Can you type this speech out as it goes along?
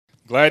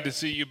Glad to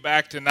see you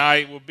back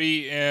tonight. We'll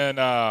be in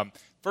 1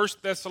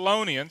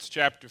 Thessalonians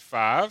chapter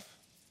 5.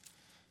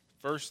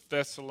 1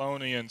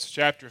 Thessalonians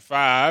chapter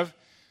 5.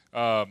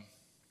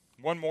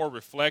 One more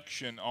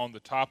reflection on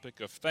the topic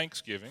of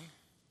Thanksgiving.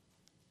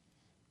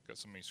 Got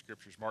so many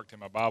scriptures marked in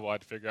my Bible, I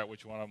had to figure out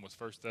which one of them was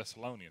 1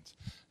 Thessalonians.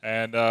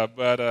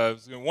 But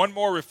one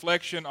more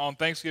reflection on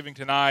Thanksgiving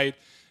tonight.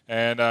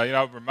 And,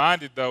 I'm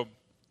reminded, though,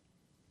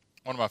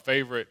 one of my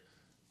favorite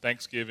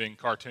Thanksgiving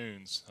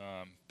cartoons,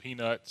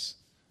 Peanuts.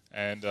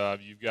 And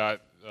you've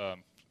got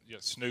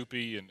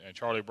Snoopy and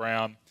Charlie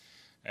Brown,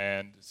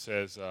 and it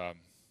says,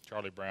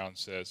 Charlie Brown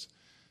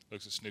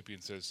looks at Snoopy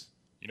and says,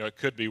 it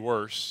could be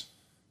worse.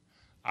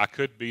 I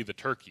could be the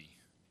turkey.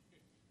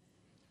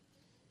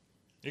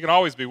 It can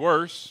always be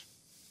worse.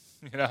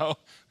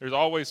 There's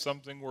always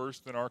something worse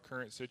than our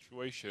current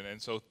situation.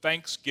 And so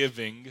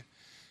Thanksgiving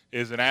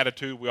is an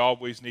attitude we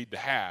always need to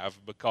have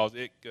because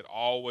it could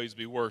always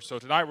be worse. So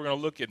tonight we're going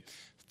to look at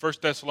 1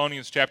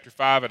 Thessalonians chapter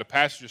 5 at a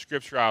passage of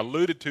Scripture I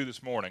alluded to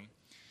this morning.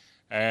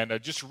 And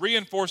just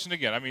reinforcing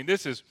again,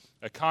 this is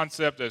a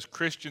concept as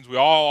Christians we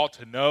all ought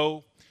to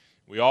know.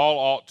 We all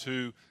ought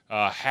to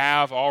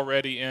have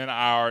already in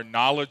our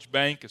knowledge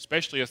bank,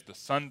 especially as the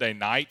Sunday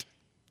night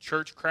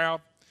church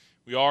crowd.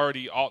 We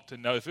already ought to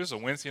know. If this is a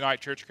Wednesday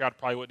night church crowd, I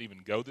probably wouldn't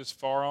even go this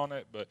far on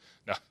it. But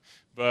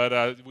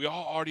we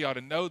all already ought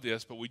to know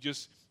this, but we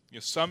just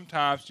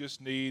sometimes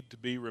just need to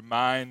be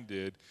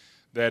reminded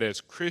that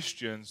as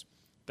Christians,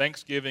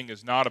 Thanksgiving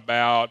is not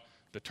about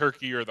the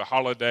turkey or the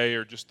holiday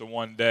or just the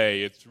one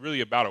day. It's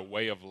really about a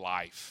way of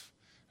life.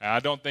 And I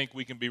don't think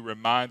we can be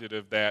reminded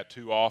of that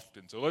too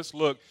often. So let's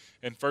look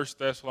in 1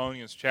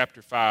 Thessalonians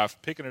chapter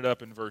 5, picking it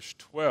up in verse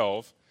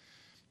 12.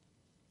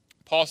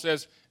 Paul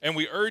says, "And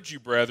we urge you,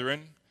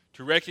 brethren,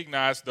 to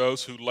recognize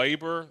those who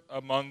labor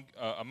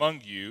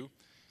among you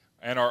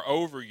and are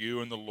over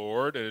you in the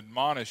Lord and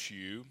admonish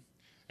you,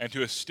 and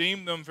to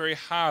esteem them very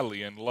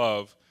highly in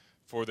love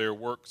for their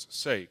work's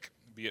sake.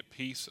 Be at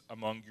peace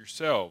among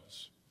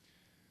yourselves.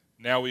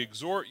 Now we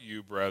exhort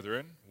you,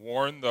 brethren,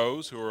 warn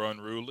those who are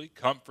unruly,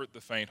 comfort the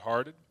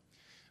faint-hearted,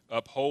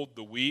 uphold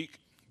the weak,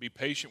 be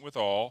patient with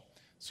all,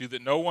 see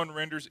that no one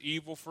renders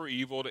evil for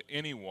evil to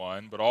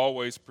anyone, but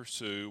always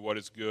pursue what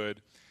is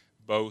good,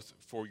 both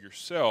for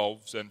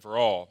yourselves and for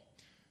all.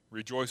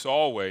 Rejoice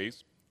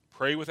always,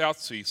 pray without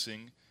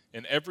ceasing,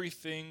 in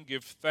everything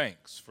give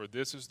thanks, for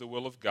this is the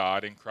will of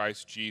God in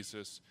Christ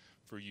Jesus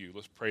for you."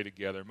 Let's pray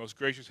together. Most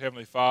gracious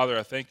Heavenly Father,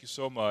 I thank you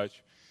so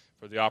much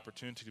for the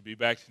opportunity to be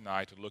back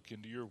tonight to look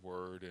into your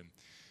word. And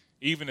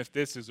even if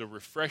this is a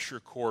refresher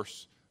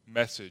course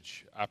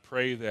message, I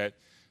pray that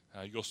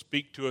you'll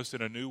speak to us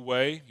in a new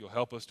way. You'll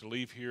help us to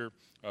leave here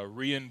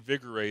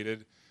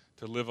reinvigorated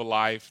to live a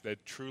life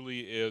that truly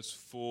is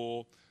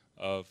full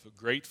of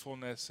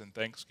gratefulness and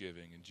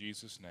thanksgiving. In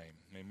Jesus' name,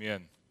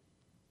 amen.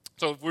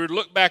 So if we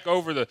look back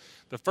over the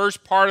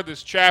first part of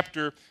this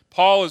chapter,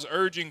 Paul is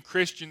urging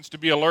Christians to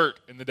be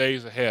alert in the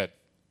days ahead.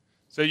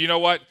 So you know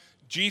what?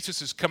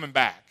 Jesus is coming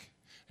back.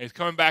 And he's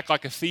coming back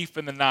like a thief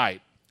in the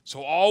night.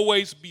 So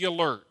always be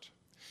alert.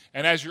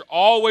 And as you're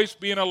always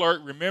being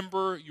alert,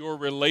 remember your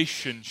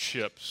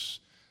relationships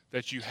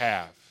that you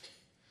have.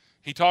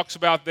 He talks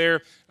about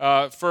there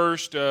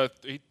first,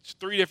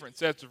 three different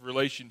sets of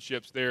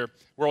relationships there.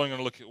 We're only going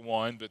to look at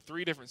one, but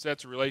three different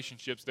sets of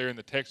relationships there in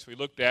the text we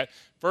looked at.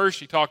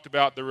 First, he talked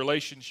about the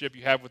relationship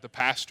you have with the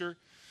pastor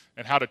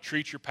and how to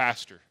treat your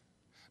pastor.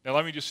 Now,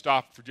 let me just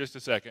stop for just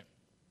a second.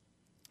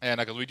 And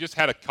because we just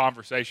had a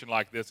conversation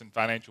like this in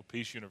Financial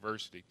Peace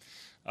University.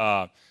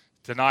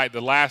 Tonight,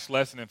 the last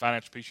lesson in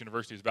Financial Peace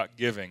University is about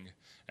giving,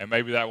 and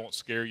maybe that won't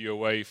scare you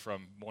away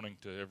from wanting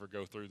to ever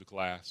go through the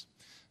class.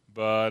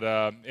 But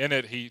in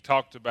it, he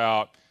talked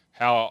about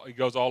how he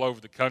goes all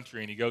over the country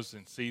and he goes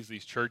and sees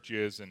these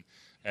churches and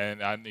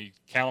he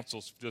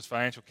counsels, does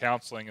financial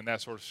counseling and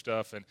that sort of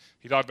stuff. And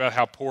he talked about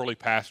how poorly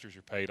pastors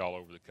are paid all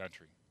over the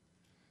country.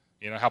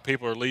 How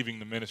people are leaving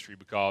the ministry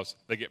because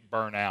they get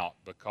burnt out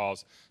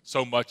because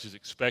so much is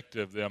expected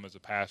of them as a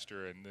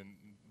pastor and then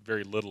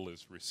very little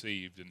is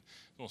received. And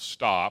we'll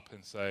stop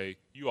and say,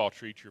 you all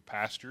treat your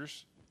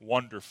pastors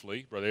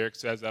wonderfully. Brother Eric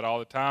says that all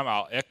the time.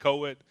 I'll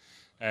echo it.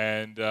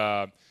 And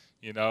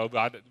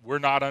we're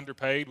not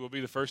underpaid. We'll be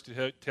the first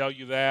to tell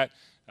you that.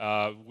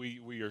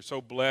 We are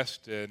so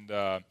blessed, and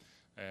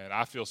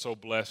I feel so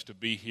blessed to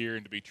be here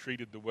and to be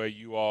treated the way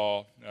you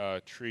all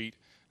treat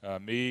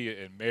me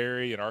and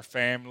Mary and our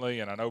family.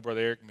 And I know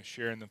Brother Eric and Miss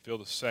Sharon them feel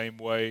the same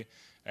way.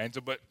 And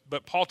so,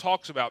 but Paul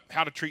talks about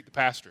how to treat the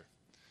pastor.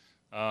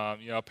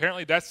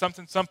 Apparently that's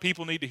something some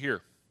people need to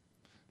hear.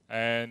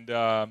 And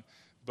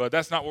but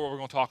that's not what we're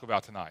going to talk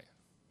about tonight.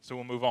 So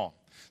we'll move on.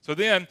 So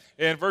then,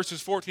 in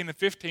verses 14 and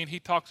 15, he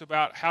talks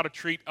about how to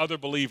treat other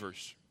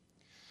believers.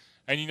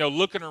 And,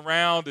 looking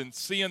around and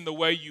seeing the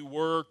way you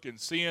work and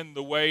seeing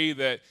the way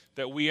that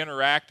we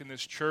interact in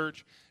this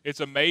church,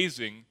 it's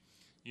amazing,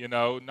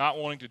 not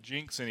wanting to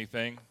jinx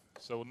anything,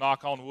 so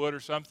knock on wood or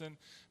something,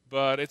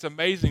 but it's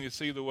amazing to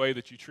see the way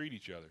that you treat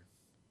each other.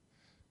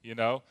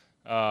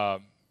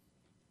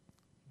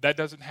 That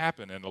doesn't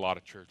happen in a lot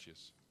of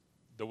churches.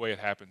 the way it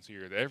happens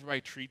here, that everybody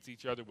treats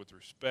each other with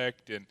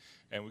respect and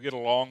we get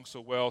along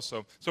so well.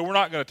 So we're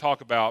not going to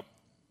talk about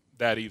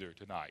that either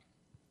tonight.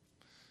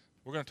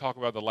 We're going to talk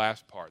about the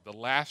last part, the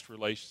last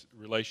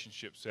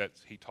relationship set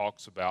he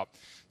talks about.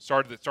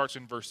 That starts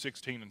in verse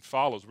 16 and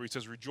follows, where he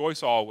says,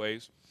 "Rejoice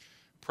always,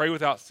 pray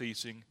without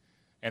ceasing,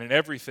 and in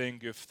everything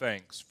give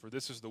thanks, for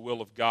this is the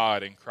will of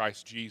God in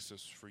Christ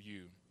Jesus for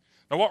you."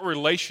 Now, what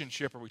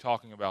relationship are we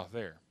talking about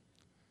there?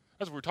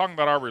 As we're talking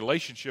about our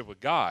relationship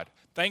with God.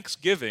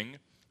 Thanksgiving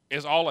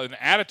is an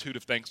attitude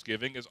of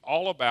thanksgiving is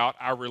all about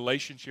our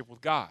relationship with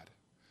God.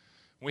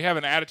 We have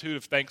an attitude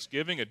of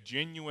thanksgiving, a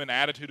genuine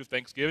attitude of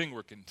thanksgiving.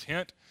 We're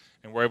content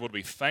and we're able to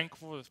be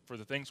thankful for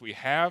the things we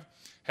have. It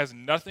has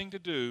nothing to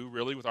do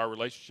really with our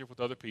relationship with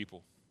other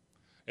people.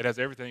 It has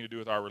everything to do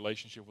with our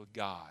relationship with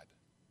God.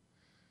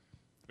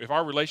 If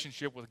our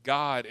relationship with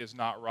God is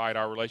not right,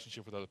 our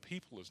relationship with other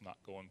people is not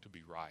going to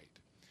be right.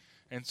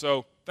 And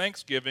so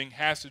thanksgiving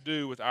has to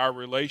do with our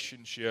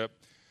relationship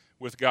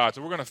with God.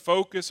 So we're going to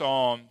focus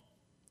on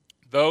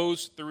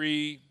those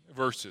 3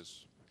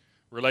 verses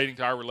relating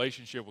to our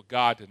relationship with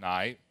God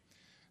tonight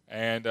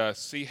and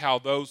see how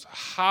those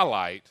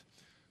highlight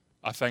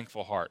a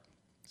thankful heart.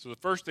 So the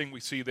first thing we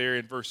see there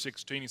in verse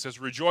 16, he says,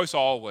 "Rejoice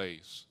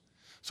always."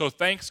 So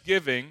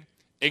thanksgiving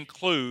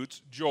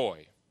includes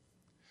joy.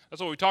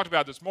 That's what we talked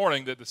about this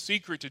morning, that the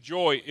secret to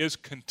joy is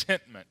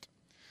contentment.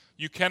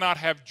 You cannot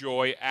have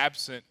joy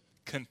absent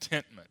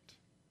contentment.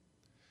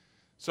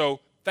 So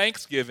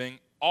thanksgiving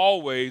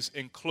always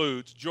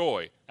includes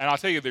joy. And I'll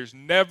tell you, there's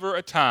never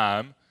a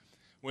time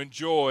when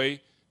joy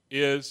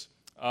is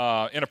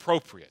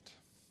inappropriate.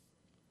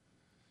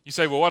 You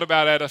say, well, what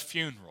about at a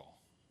funeral?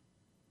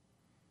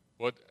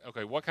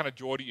 What kind of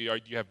joy do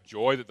you have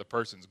joy that the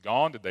person's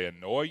gone? Did they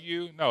annoy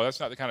you? No, that's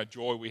not the kind of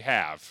joy we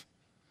have.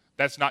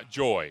 That's not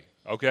joy,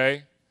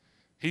 okay?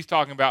 He's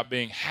talking about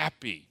being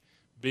happy,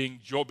 being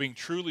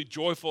truly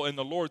joyful in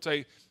the Lord.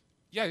 Say,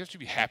 yeah, you should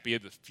be happy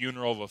at the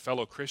funeral of a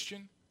fellow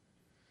Christian.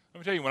 Let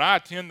me tell you, when I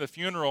attend the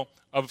funeral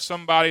of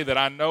somebody that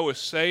I know is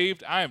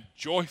saved, I am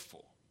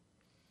joyful.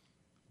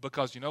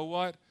 Because you know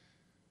what?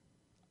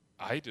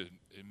 I hate to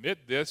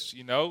admit this,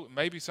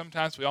 maybe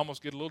sometimes we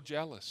almost get a little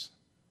jealous.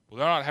 Well,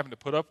 they're not having to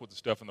put up with the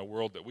stuff in the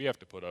world that we have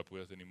to put up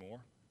with anymore,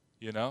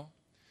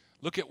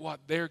 Look at what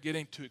they're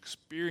getting to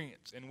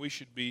experience, and we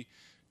should be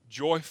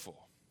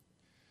joyful.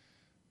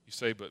 You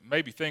say, but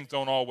maybe things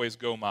don't always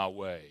go my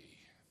way.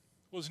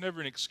 Well, it's never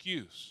an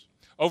excuse.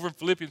 Over in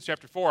Philippians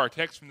chapter 4, our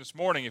text from this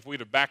morning, if we'd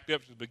have backed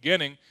up to the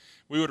beginning,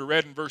 we would have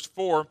read in verse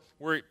 4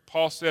 where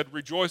Paul said,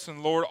 "Rejoice in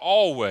the Lord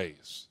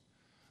always."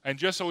 And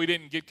just so we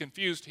didn't get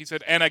confused, he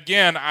said, "And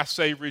again I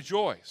say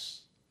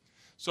rejoice."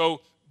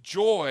 So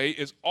joy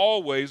is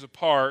always a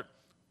part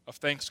of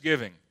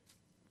thanksgiving.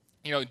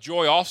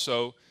 Joy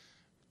also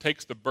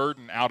takes the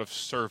burden out of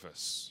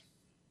service.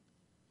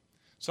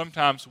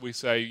 Sometimes we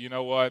say, you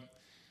know what?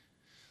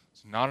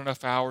 It's not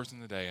enough hours in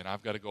the day, and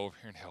I've got to go over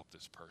here and help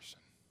this person.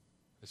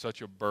 It's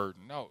such a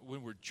burden. No,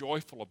 when we're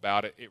joyful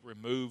about it, it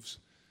removes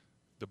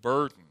the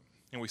burden.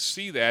 And we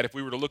see that if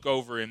we were to look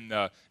over in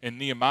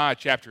Nehemiah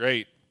chapter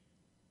 8.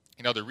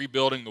 They're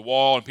rebuilding the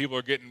wall, and people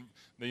are getting,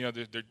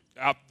 they're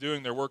out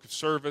doing their work of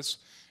service,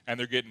 and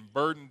they're getting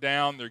burdened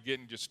down. They're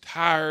getting just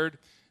tired.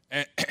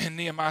 And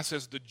Nehemiah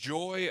says, "The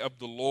joy of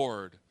the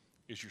Lord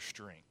is your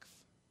strength."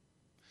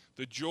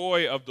 The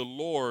joy of the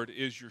Lord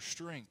is your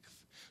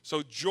strength.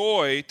 So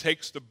joy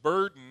takes the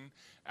burden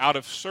out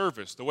of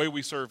service, the way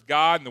we serve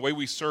God and the way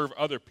we serve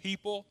other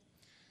people.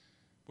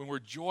 When we're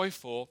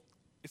joyful,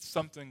 it's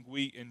something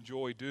we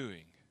enjoy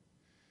doing.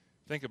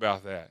 Think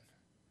about that.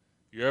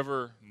 You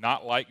ever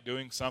not like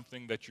doing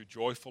something that you're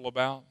joyful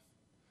about?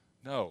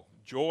 No.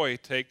 Joy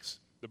takes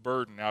the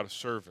burden out of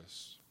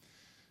service.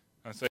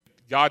 I say,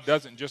 God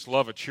doesn't just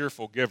love a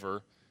cheerful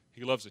giver,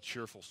 He loves a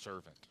cheerful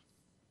servant.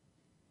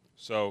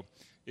 So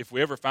if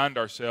we ever find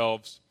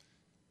ourselves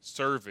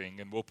serving,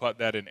 and we'll put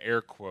that in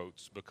air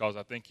quotes because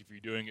I think if you're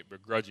doing it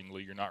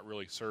begrudgingly, you're not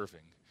really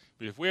serving.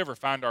 But if we ever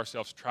find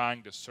ourselves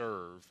trying to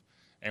serve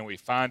and we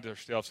find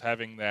ourselves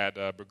having that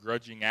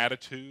begrudging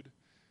attitude,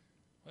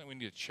 well, we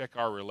need to check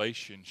our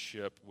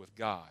relationship with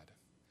God.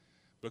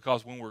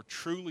 Because when we're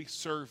truly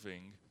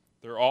serving,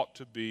 there ought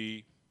to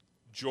be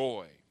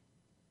joy.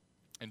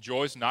 And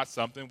joy is not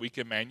something we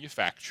can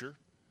manufacture.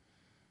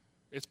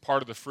 It's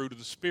part of the fruit of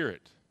the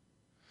Spirit.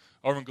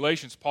 Over in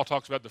Galatians, Paul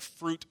talks about the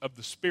fruit of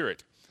the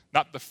Spirit.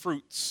 Not the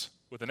fruits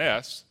with an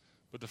S,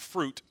 but the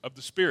fruit of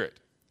the Spirit.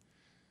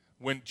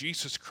 When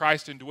Jesus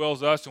Christ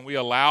indwells us and we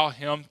allow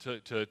Him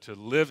to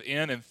live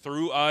in and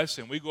through us,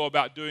 and we go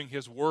about doing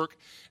His work,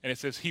 and it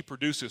says He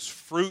produces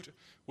fruit,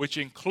 which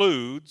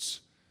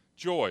includes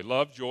joy.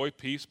 Love, joy,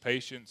 peace,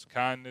 patience,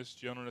 kindness,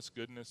 gentleness,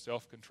 goodness,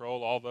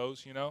 self-control, all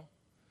those,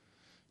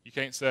 You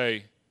can't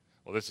say,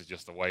 well, this is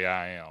just the way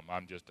I am.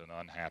 I'm just an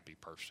unhappy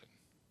person.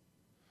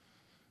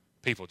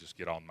 People just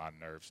get on my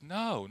nerves.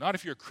 No, not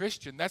if you're a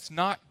Christian. That's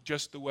not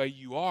just the way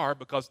you are,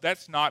 because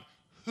that's not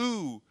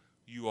who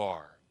you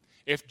are.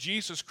 If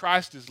Jesus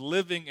Christ is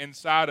living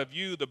inside of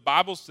you, the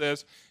Bible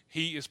says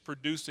He is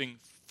producing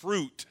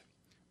fruit,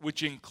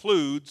 which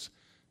includes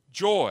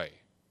joy.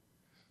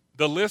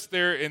 The list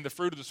there in the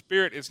fruit of the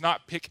Spirit is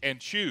not pick and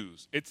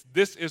choose.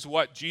 This is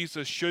what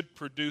Jesus should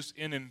produce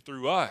in and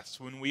through us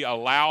when we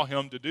allow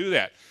him to do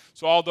that.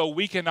 So although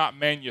we cannot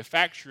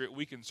manufacture it,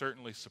 we can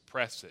certainly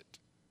suppress it.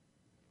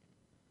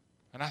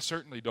 And I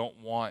certainly don't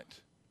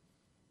want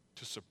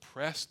to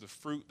suppress the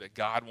fruit that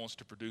God wants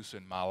to produce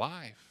in my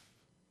life.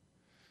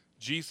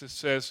 Jesus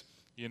says,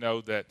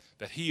 that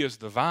he is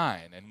the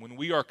vine. And when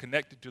we are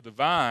connected to the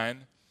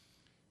vine,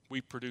 we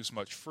produce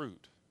much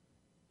fruit.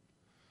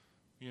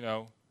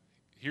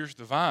 Here's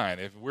the vine.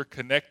 If we're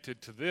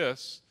connected to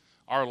this,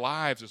 our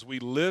lives, as we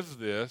live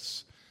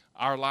this,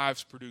 our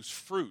lives produce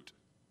fruit,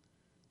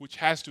 which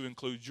has to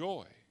include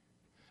joy.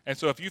 And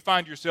so if you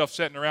find yourself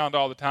sitting around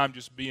all the time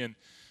just being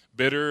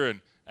bitter and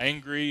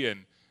angry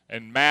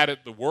and mad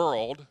at the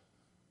world,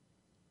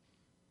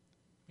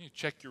 you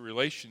check your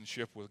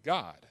relationship with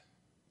God.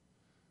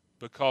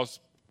 Because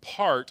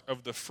part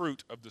of the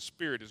fruit of the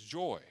Spirit is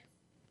joy.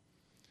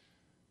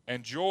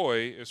 And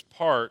joy is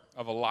part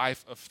of a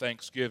life of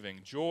thanksgiving.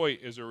 Joy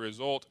is a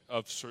result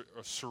of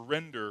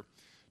surrender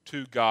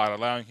to God,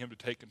 allowing him to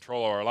take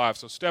control of our lives.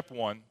 So step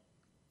one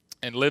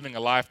in living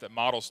a life that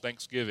models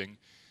thanksgiving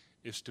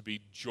is to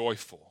be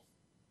joyful,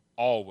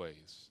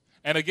 always.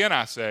 And again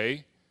I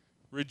say,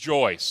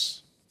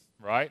 rejoice,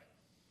 right?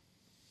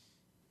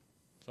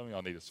 Some of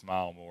y'all need to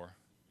smile more.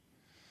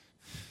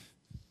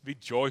 Be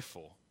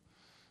joyful.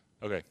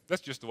 Okay,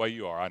 that's just the way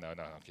you are. I know,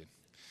 no, I'm kidding.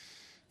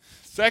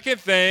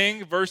 Second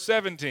thing, verse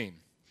 17.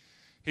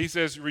 He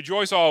says,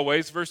 rejoice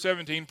always. Verse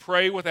 17,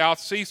 pray without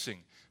ceasing.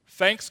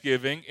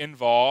 Thanksgiving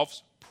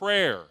involves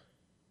prayer.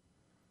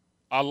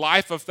 A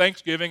life of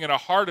thanksgiving and a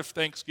heart of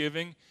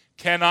thanksgiving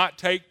cannot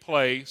take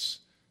place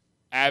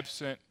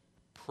absent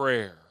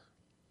prayer.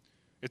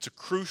 It's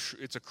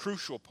a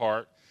crucial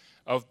part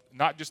of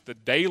not just the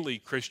daily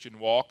Christian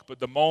walk, but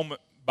the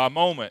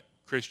moment-by-moment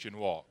Christian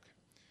walk.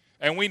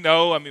 And we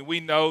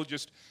know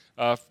just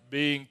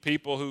being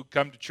people who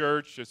come to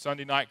church, a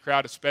Sunday night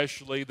crowd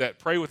especially, that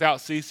pray without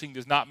ceasing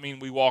does not mean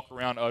we walk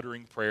around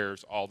uttering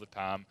prayers all the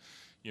time,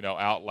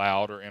 out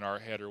loud or in our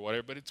head or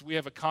whatever. But we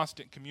have a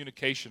constant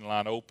communication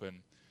line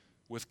open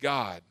with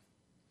God.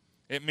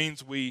 It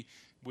means we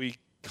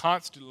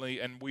constantly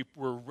and we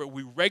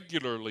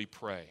regularly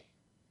pray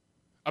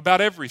about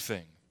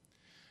everything,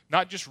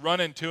 not just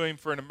running to him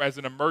as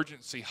an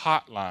emergency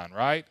hotline,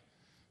 right?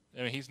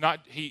 I mean, he's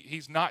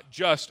not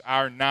just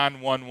our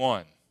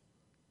 911.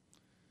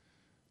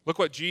 Look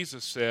what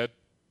Jesus said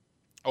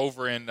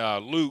over in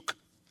Luke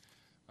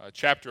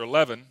chapter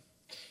 11.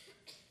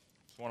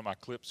 It's one of my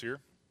clips here.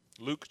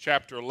 Luke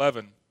chapter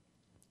 11.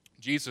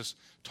 Jesus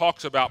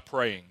talks about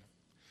praying.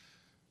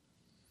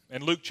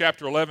 In Luke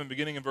chapter 11,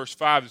 beginning in verse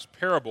 5, this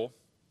parable,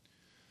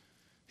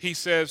 he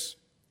says,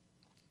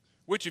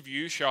 which of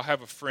you shall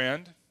have a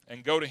friend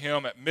and go to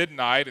him at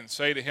midnight and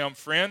say to him,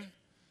 friend,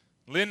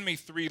 lend me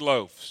 3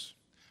 loaves,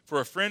 for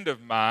a friend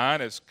of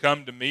mine has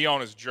come to me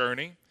on his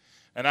journey,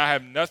 and I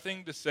have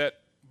nothing to set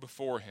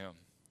before him.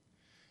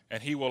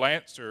 And he will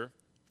answer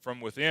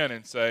from within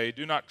and say,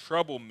 do not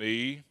trouble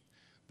me,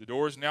 the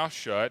door is now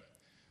shut,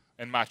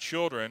 and my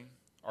children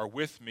are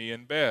with me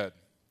in bed.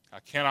 I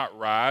cannot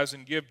rise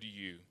and give to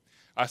you.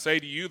 I say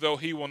to you, though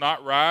he will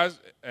not rise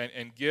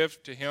and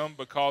give to him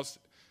because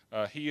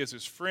he is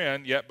his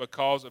friend, yet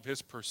because of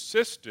his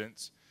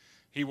persistence,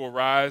 he will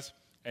rise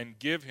and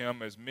give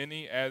him as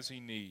many as he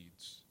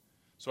needs.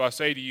 So I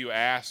say to you,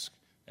 ask,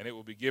 and it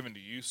will be given to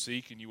you.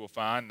 Seek, and you will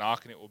find.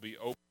 Knock, and it will be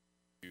opened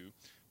to you.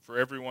 For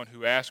everyone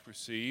who asks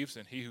receives,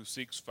 and he who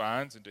seeks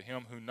finds, and to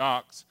him who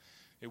knocks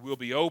it will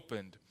be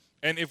opened.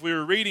 And if we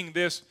were reading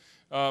this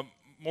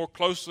more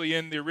closely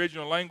in the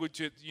original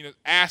language,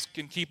 ask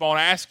and keep on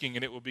asking,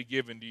 and it will be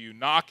given to you.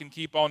 Knock and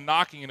keep on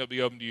knocking, and it will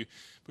be opened to you.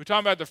 We're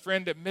talking about the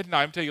friend at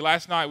midnight. I'm telling you,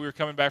 last night we were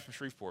coming back from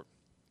Shreveport.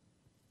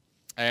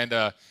 And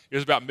it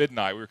was about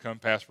midnight. We were coming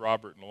past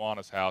Robert and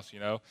Luana's house,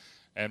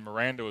 and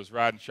Miranda was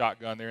riding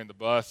shotgun there in the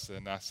bus,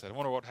 and I said, I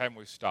wonder what happened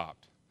we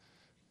stopped.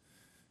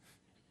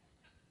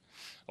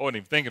 I wasn't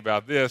even thinking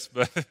about this,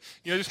 but,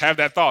 just have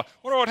that thought. I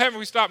wonder what happened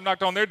we stopped and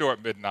knocked on their door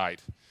at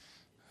midnight.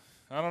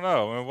 I don't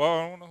know. Well,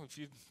 I don't know if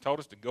you told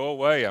us to go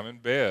away. I'm in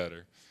bed.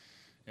 Or,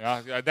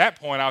 at that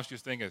point, I was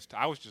just thinking,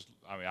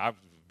 I've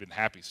been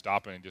happy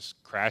stopping and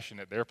just crashing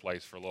at their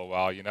place for a little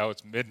while.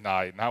 It's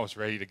midnight, and I was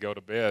ready to go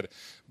to bed.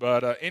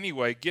 But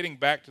anyway, getting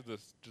back to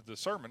the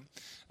sermon,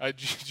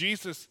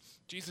 Jesus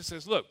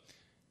says, look,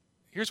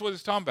 here's what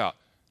it's talking about.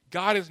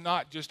 God is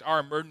not just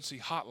our emergency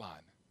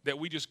hotline that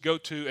we just go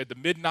to at the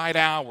midnight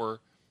hour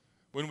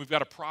when we've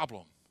got a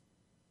problem.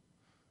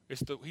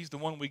 He's the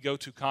one we go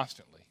to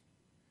constantly.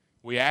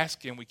 We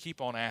ask and we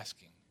keep on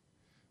asking.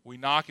 We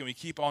knock and we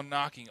keep on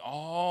knocking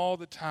all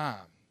the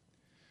time.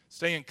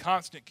 Stay in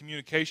constant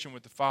communication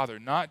with the Father,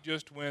 not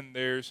just when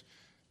there's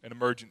an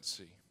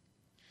emergency.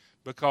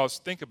 Because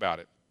think about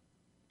it.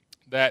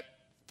 That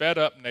fed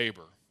up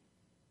neighbor,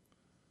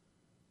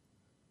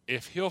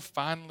 if he'll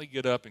finally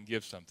get up and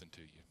give something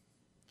to you,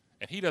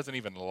 and he doesn't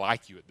even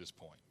like you at this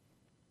point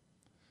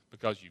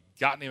because you've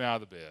gotten him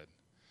out of the bed,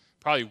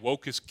 probably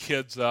woke his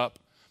kids up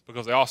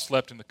because they all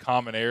slept in the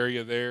common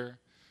area there,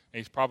 and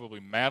he's probably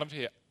mad.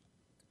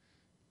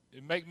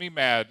 It'd make me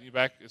mad,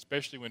 back,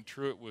 especially when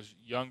Truett was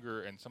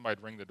younger and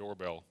somebody'd ring the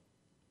doorbell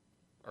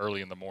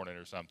early in the morning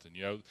or something.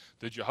 You know,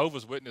 the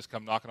Jehovah's Witness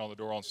come knocking on the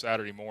door on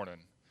Saturday morning,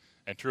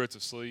 and Truett's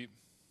asleep.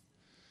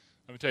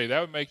 Let me tell you, that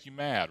would make you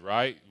mad,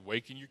 right?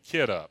 Waking your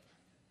kid up.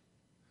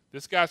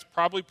 This guy's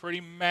probably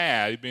pretty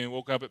mad being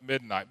woken up at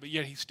midnight, but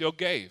yet he still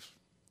gave.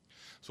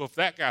 So if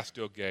that guy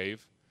still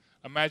gave,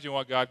 imagine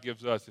what God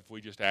gives us if we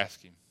just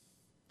ask him.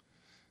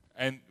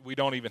 And we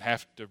don't even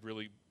have to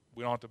we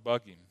don't have to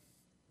bug him.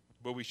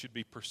 But we should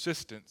be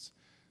persistent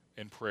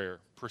in prayer.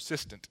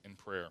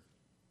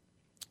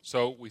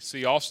 So we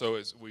see also,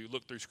 as we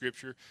look through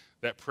Scripture,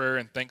 that prayer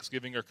and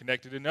thanksgiving are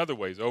connected in other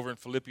ways. Over in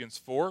Philippians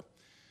 4,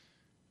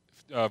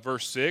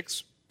 verse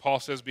 6,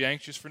 Paul says, "Be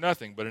anxious for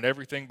nothing, but in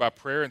everything by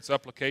prayer and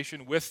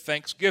supplication with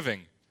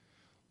thanksgiving,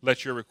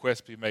 let your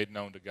requests be made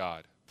known to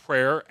God."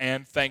 Prayer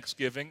and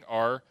thanksgiving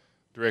are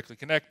directly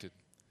connected.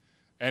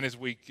 And if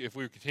we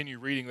continue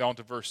reading on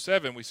to verse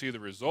 7, we see the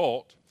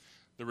result.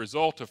 The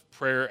result of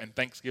prayer and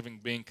thanksgiving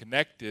being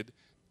connected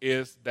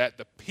is that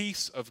the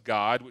peace of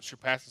God, which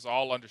surpasses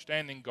all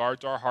understanding,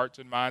 guards our hearts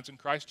and minds in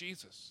Christ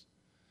Jesus.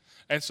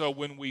 And so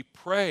when we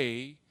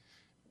pray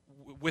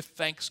with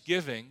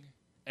thanksgiving,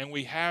 and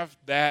we have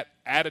that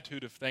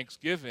attitude of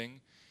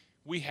thanksgiving,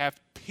 we have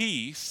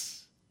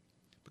peace,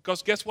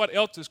 because guess what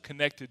else is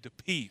connected to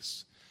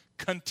peace?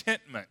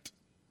 Contentment.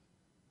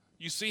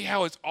 You see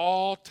how it's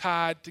all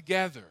tied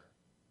together.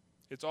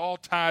 It's all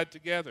tied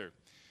together.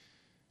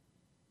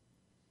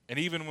 And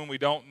even when we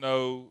don't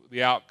know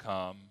the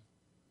outcome,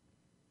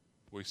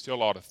 we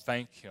still ought to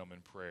thank him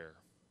in prayer.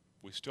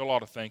 We still ought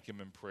to thank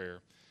him in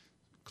prayer,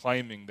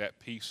 claiming that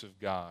peace of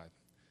God.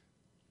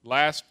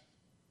 Last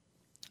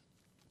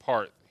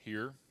part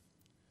here,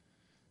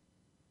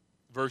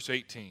 verse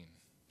 18.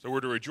 So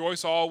we're to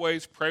rejoice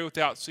always, pray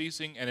without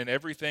ceasing, and in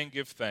everything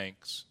give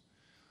thanks,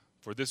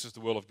 for this is the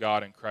will of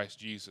God in Christ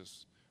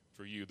Jesus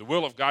for you. The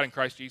will of God in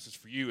Christ Jesus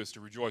for you is to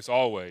rejoice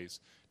always,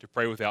 to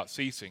pray without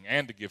ceasing,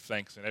 and to give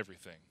thanks in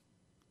everything.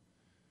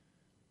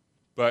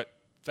 But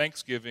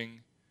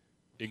thanksgiving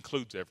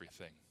includes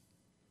everything.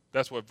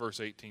 That's what verse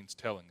 18 is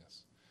telling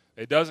us.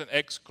 It doesn't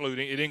exclude,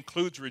 it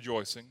includes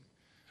rejoicing,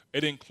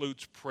 it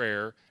includes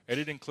prayer, and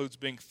it includes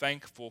being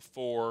thankful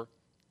for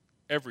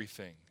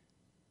everything.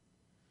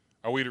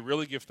 Are we to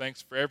really give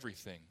thanks for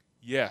everything?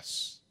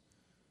 Yes.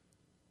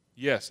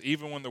 Yes,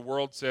 even when the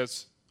world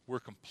says we're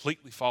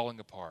completely falling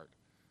apart,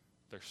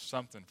 there's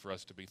something for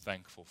us to be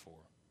thankful for.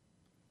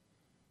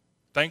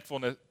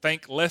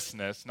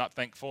 Thanklessness, not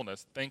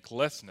thankfulness,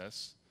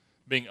 thanklessness,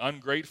 being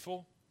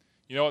ungrateful,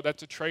 you know what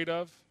that's a trait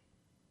of?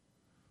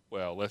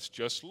 Well, let's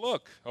just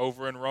look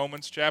over in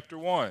Romans chapter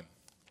 1.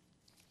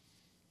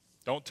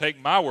 Don't take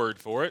my word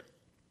for it.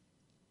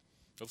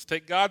 Let's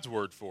take God's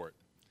word for it.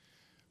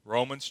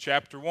 Romans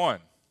chapter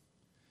 1,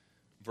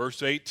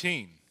 verse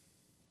 18.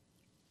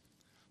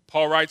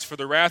 Paul writes, "For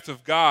the wrath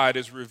of God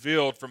is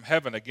revealed from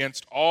heaven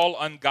against all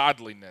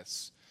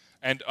ungodliness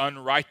and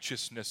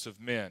unrighteousness of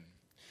men,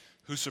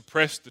 who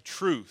suppress the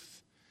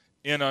truth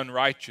in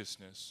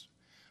unrighteousness,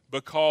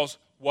 because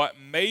what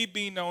may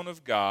be known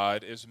of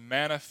God is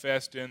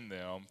manifest in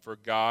them, for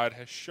God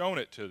has shown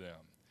it to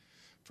them.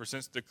 For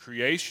since the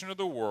creation of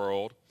the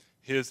world,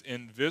 his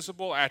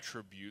invisible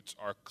attributes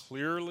are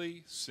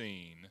clearly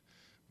seen,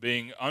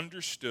 being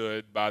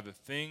understood by the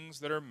things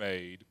that are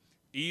made,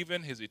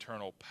 even his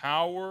eternal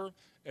power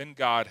and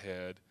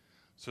Godhead,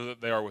 so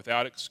that they are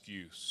without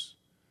excuse.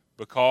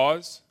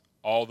 Because,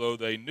 although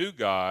they knew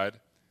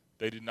God,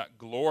 they did not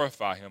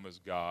glorify him as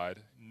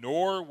God,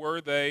 nor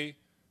were they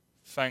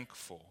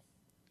thankful,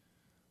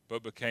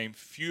 but became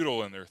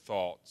futile in their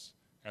thoughts,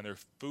 and their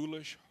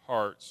foolish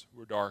hearts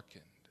were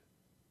darkened."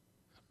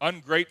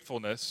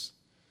 Ungratefulness,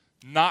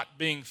 not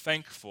being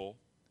thankful,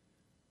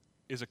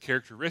 is a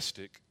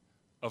characteristic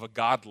of a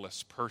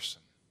godless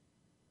person.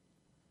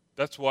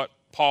 That's what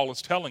Paul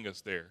is telling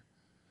us there.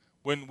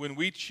 When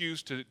we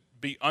choose to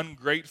be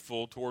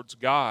ungrateful towards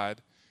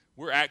God,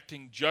 we're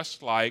acting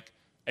just like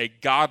a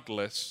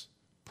godless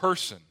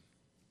person.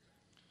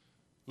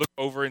 Look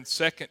over in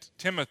 2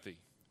 Timothy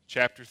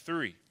chapter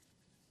 3.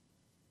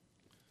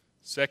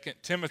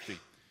 2 Timothy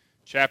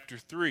chapter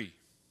 3.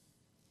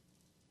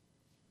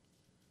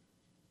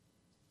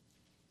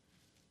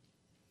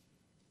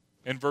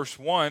 In verse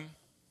 1,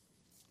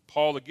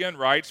 Paul again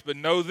writes, "But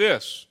know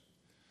this,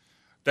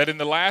 that in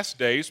the last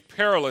days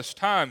perilous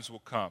times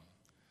will come.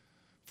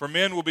 For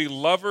men will be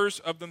lovers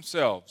of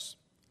themselves,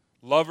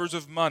 lovers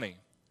of money,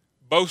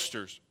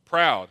 boasters,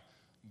 proud,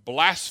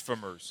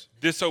 blasphemers,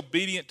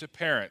 disobedient to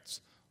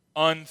parents,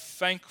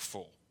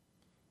 unthankful,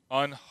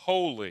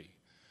 unholy,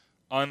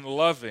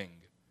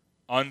 unloving,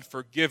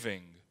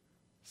 unforgiving,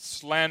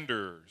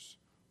 slanderers,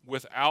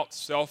 without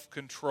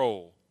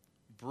self-control,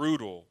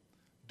 brutal,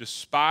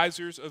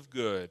 despisers of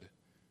good,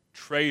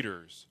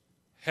 traitors,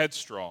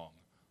 headstrong,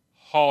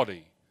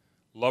 haughty,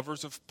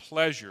 lovers of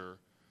pleasure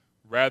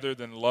rather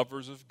than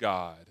lovers of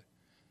God,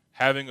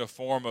 having a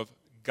form of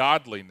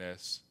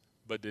godliness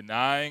but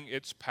denying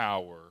its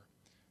power,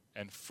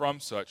 and from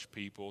such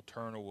people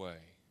turn away.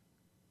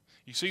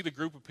 You see the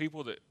group of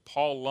people that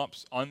Paul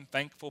lumps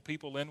unthankful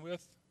people in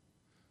with?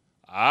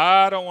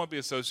 I don't want to be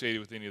associated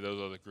with any of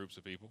those other groups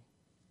of people.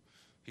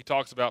 He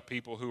talks about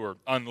people who are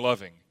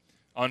unloving,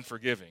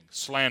 unforgiving,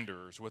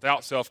 slanderers,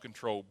 without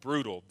self-control,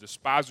 brutal,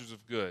 despisers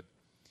of good.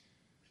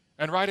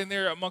 And right in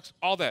there amongst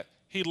all that,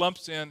 he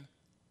lumps in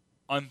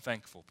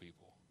unthankful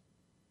people.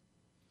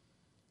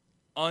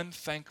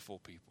 Unthankful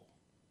people.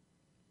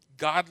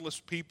 Godless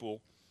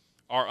people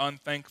are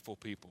unthankful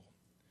people.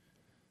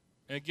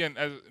 And again,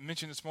 as I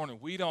mentioned this morning,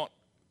 we don't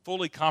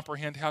fully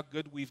comprehend how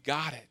good we've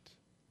got it.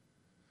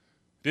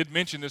 Did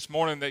mention this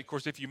morning that, of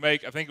course, if you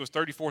make, I think it was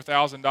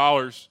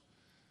 $34,000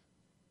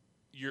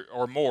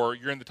 or more,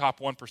 you're in the top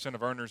 1%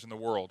 of earners in the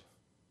world.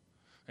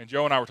 And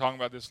Joe and I were talking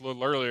about this a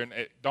little earlier, and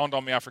it dawned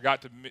on me I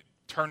forgot to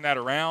turn that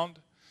around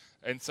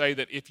and say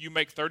that if you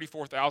make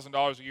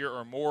 $34,000 a year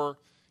or more,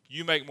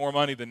 you make more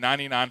money than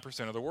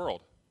 99% of the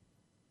world.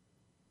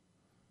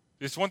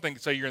 It's one thing to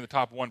say you're in the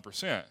top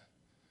 1%.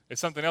 It's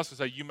something else to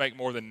say you make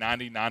more than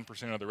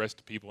 99% of the rest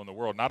of the people in the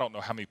world. And I don't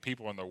know how many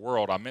people in the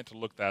world. I meant to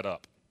look that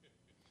up.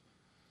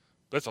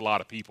 That's a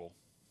lot of people.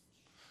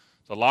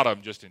 It's a lot of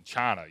them just in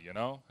China, you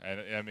know.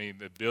 And I mean,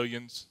 the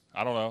billions,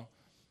 I don't know.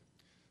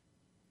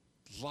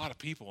 There's a lot of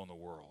people in the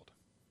world.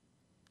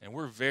 And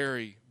we're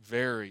very,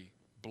 very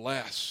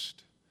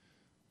blessed.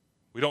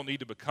 We don't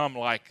need to become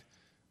like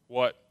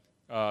what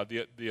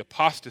the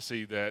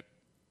apostasy that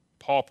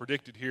Paul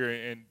predicted here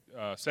in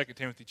 2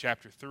 Timothy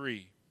chapter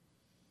 3.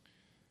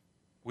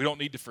 We don't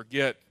need to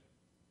forget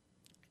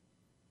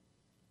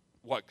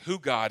who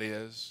God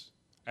is,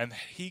 and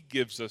He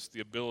gives us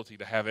the ability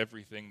to have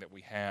everything that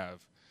we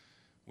have.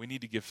 We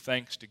need to give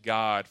thanks to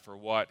God for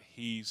what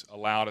He's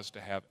allowed us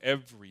to have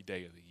every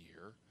day of the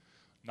year,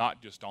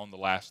 not just on the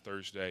last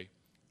Thursday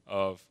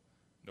of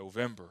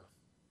November.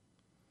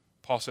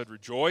 Paul said,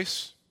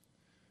 rejoice,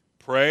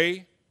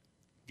 pray,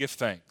 give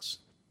thanks.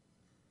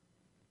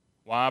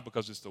 Why?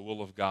 Because it's the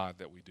will of God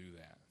that we do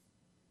that.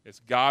 It's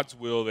God's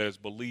will that as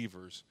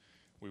believers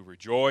we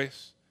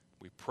rejoice,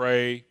 we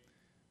pray,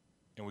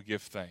 and we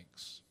give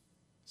thanks.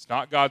 It's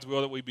not God's will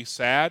that we be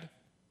sad.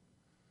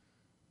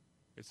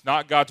 It's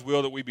not God's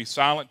will that we be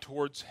silent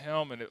towards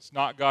Him, and it's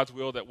not God's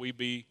will that we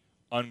be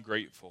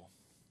ungrateful.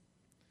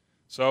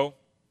 So,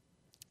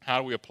 how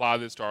do we apply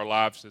this to our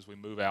lives as we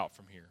move out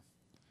from here?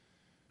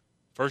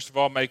 First of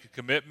all, make a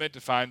commitment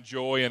to find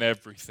joy in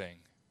everything.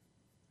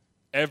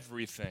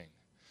 Everything.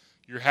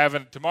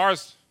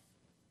 Tomorrow's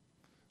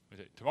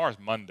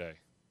Monday.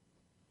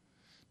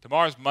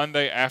 Tomorrow's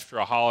Monday after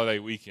a holiday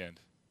weekend.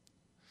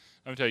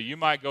 Let me tell you, you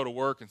might go to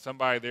work and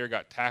somebody there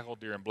got tackled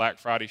during Black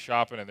Friday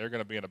shopping and they're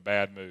going to be in a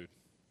bad mood.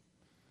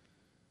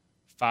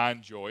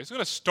 Find joy. It's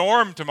going to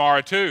storm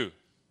tomorrow too.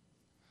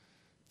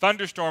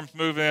 Thunderstorms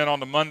move in on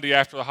the Monday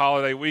after the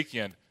holiday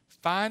weekend.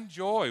 Find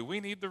joy. We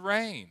need the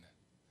rain.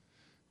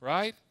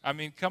 Right? I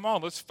mean, come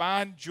on, let's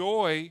find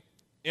joy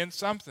in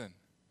something.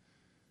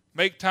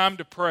 Make time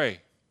to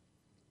pray.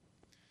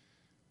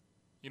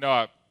 You know,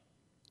 I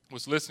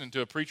was listening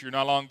to a preacher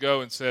not long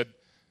ago and said,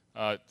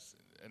 and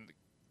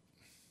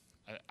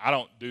I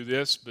don't do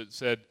this, but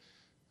said,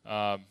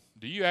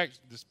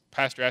 this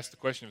pastor asked the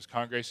question of his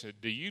congregation, said,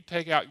 do you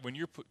take out, when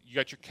you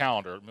got your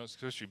calendar,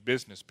 especially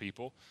business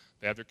people,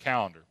 they have their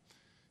calendar.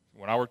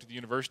 When I worked at the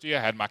university,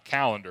 I had my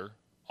calendar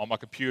on my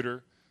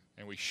computer,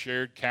 and we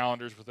shared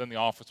calendars within the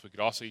office. We could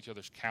all see each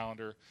other's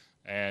calendar,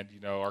 and, you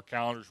know, our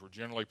calendars were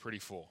generally pretty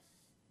full.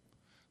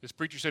 This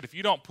preacher said, if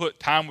you don't put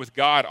time with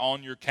God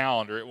on your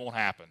calendar, it won't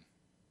happen.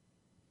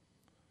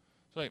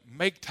 So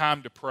make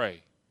time to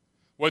pray.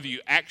 Whether you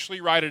actually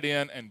write it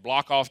in and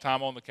block off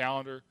time on the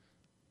calendar,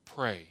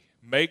 pray.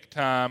 Make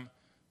time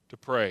to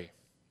pray.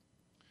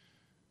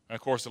 And,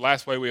 of course, the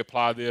last way we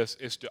apply this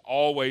is to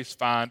always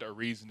find a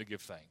reason to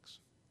give thanks.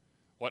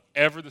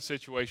 Whatever the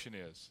situation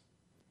is,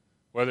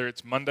 whether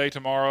it's Monday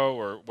tomorrow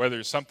or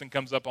whether something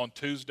comes up on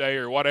Tuesday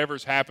or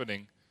whatever's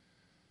happening,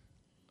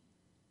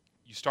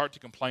 you start to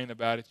complain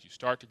about it, you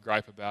start to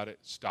gripe about it,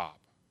 stop.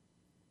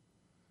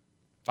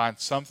 Find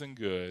something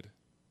good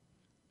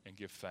and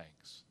give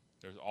thanks.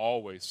 There's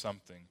always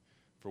something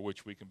for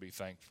which we can be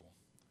thankful.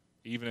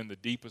 Even in the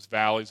deepest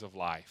valleys of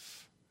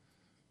life,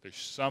 there's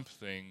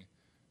something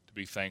to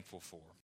be thankful for.